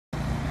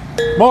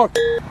Mark,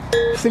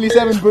 silly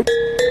salmon, but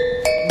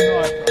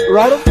No.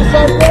 right off the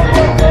side, go.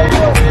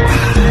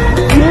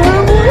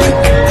 Yeah, boy.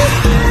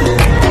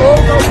 Oh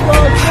my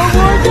God,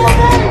 go boy.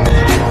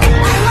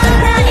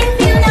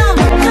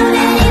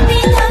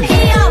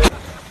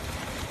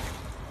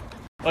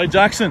 Hey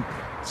Jackson,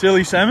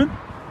 silly salmon?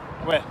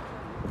 Where?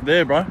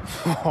 There, bro.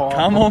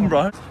 Come on,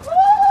 bro. Do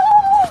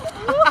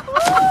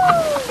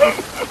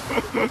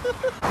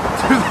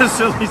the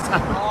silly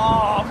salmon.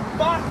 Oh,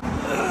 fuck.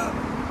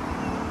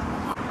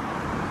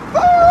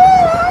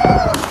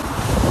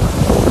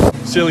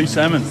 Silly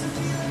salmon.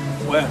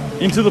 Where?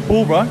 Into the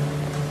pool, bro.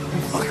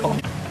 Fuck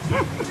off.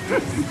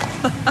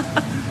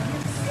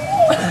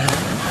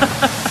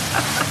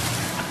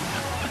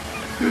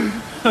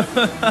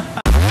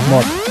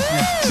 Mark,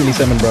 silly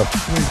salmon, bro.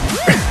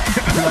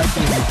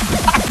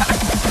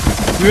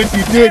 Do it,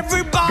 you do it.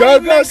 Go.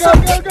 Do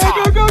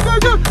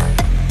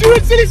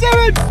it, silly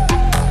salmon.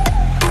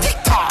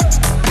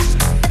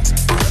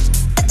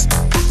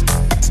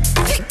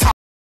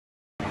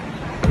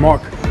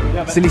 Mark,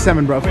 silly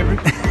salmon, bro. Give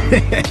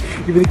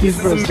me the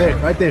keys first. There,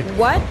 right there.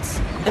 What?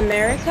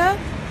 America?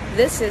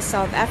 This is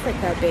South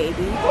Africa,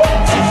 baby.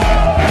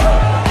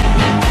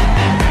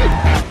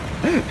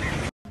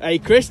 Hey,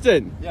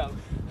 Kristen. Yeah.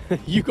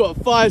 You got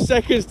 5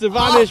 seconds to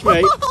vanish,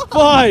 mate.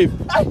 5,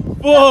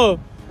 4,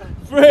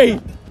 3,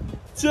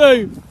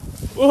 2,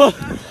 1.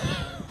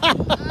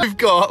 We've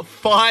got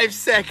 5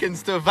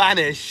 seconds to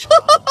vanish.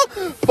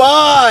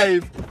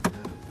 5,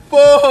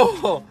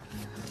 4,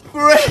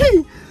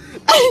 3,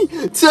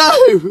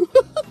 2,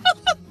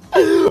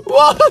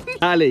 1.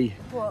 Ali,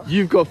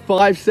 you've got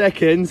 5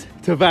 seconds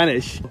to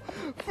vanish.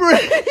 3,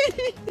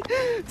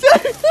 2.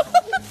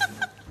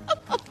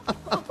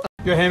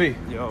 Yo, Hammy.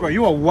 Bro,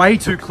 you are way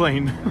too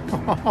clean.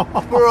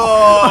 Bro.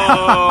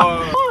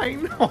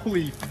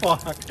 Holy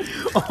fuck.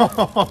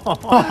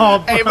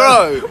 Hey,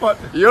 bro. What?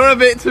 You're a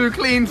bit too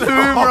clean too,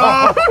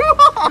 bro.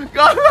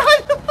 Go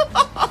right.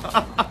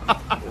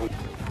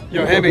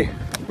 Yo, Hammy.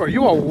 Bro,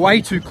 you are way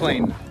too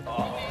clean.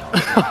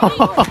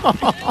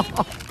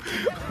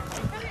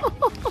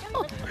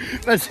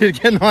 That's it,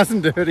 get nice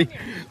and dirty.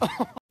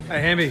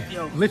 Hey, Hammy,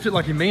 lift it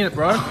like you mean it,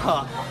 bro.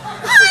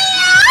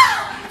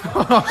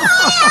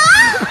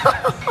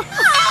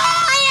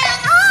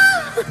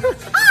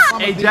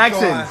 Hey,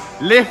 Jackson,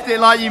 lift it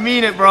like you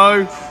mean it,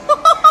 bro.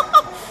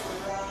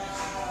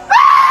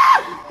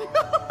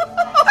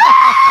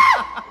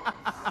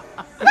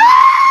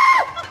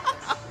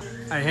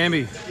 Hey,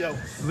 Hammy,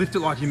 lift it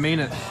like you mean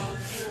it.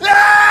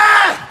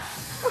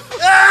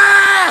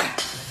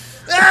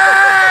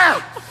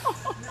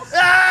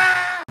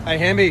 Hey,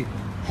 Hammy,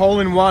 hole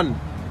in one.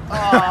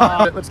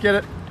 Let's get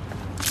it.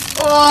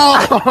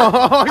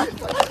 Oh.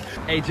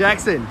 Hey,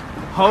 Jackson,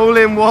 hole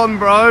in one,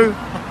 bro.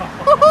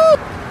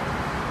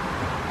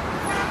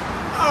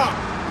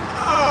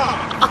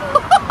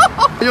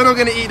 You're not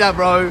gonna eat that,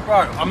 bro.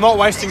 Bro, I'm not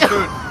wasting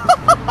food.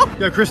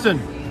 Yo, Kristen,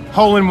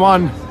 hole in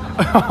one.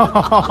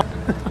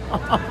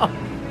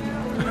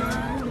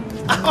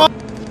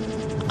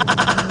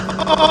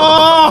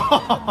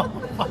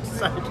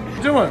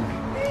 Doing?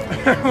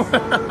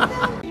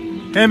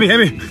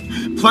 Hammy,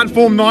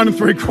 platform 9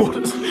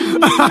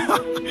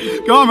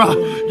 3/4. Go on, bro.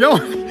 Go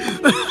on.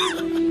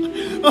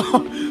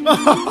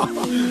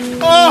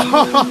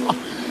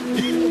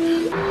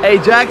 Hey,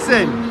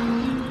 Jackson,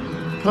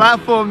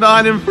 platform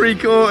 9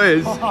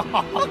 3/4.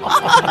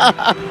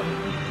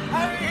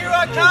 Here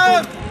I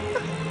come.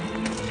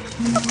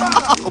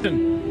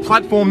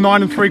 Platform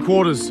 9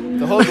 3/4.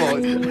 The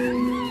Hogwarts.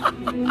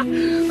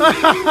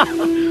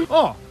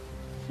 Oh,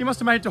 you must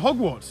have made it to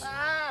Hogwarts.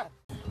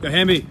 Yo,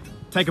 Hammy,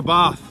 take a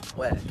bath.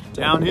 Where?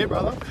 Down here,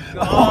 brother.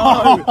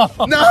 No.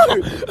 No.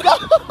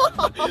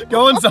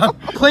 Go on, son.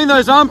 Clean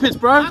those armpits,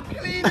 bro.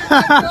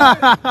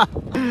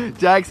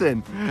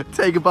 Jackson,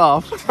 take a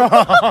bath.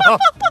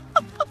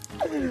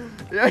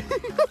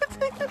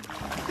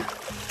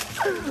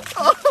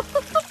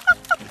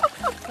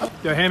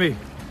 Yo, Hammy,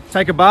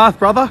 take a bath,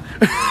 brother.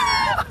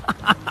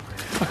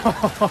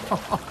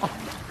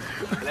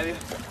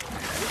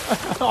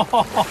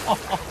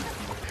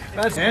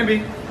 That's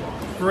Hammy.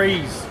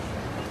 Freeze.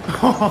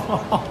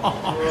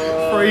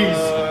 Freeze.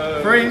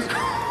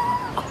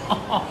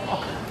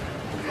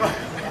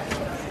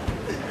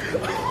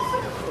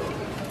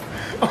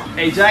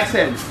 Hey,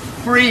 Jackson,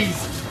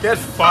 freeze. Get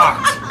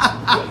fucked.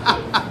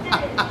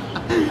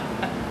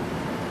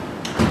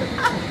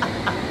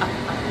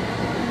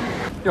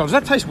 Yo, does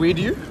that taste weird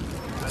to you?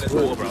 That's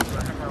water, bro.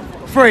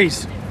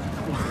 Freeze.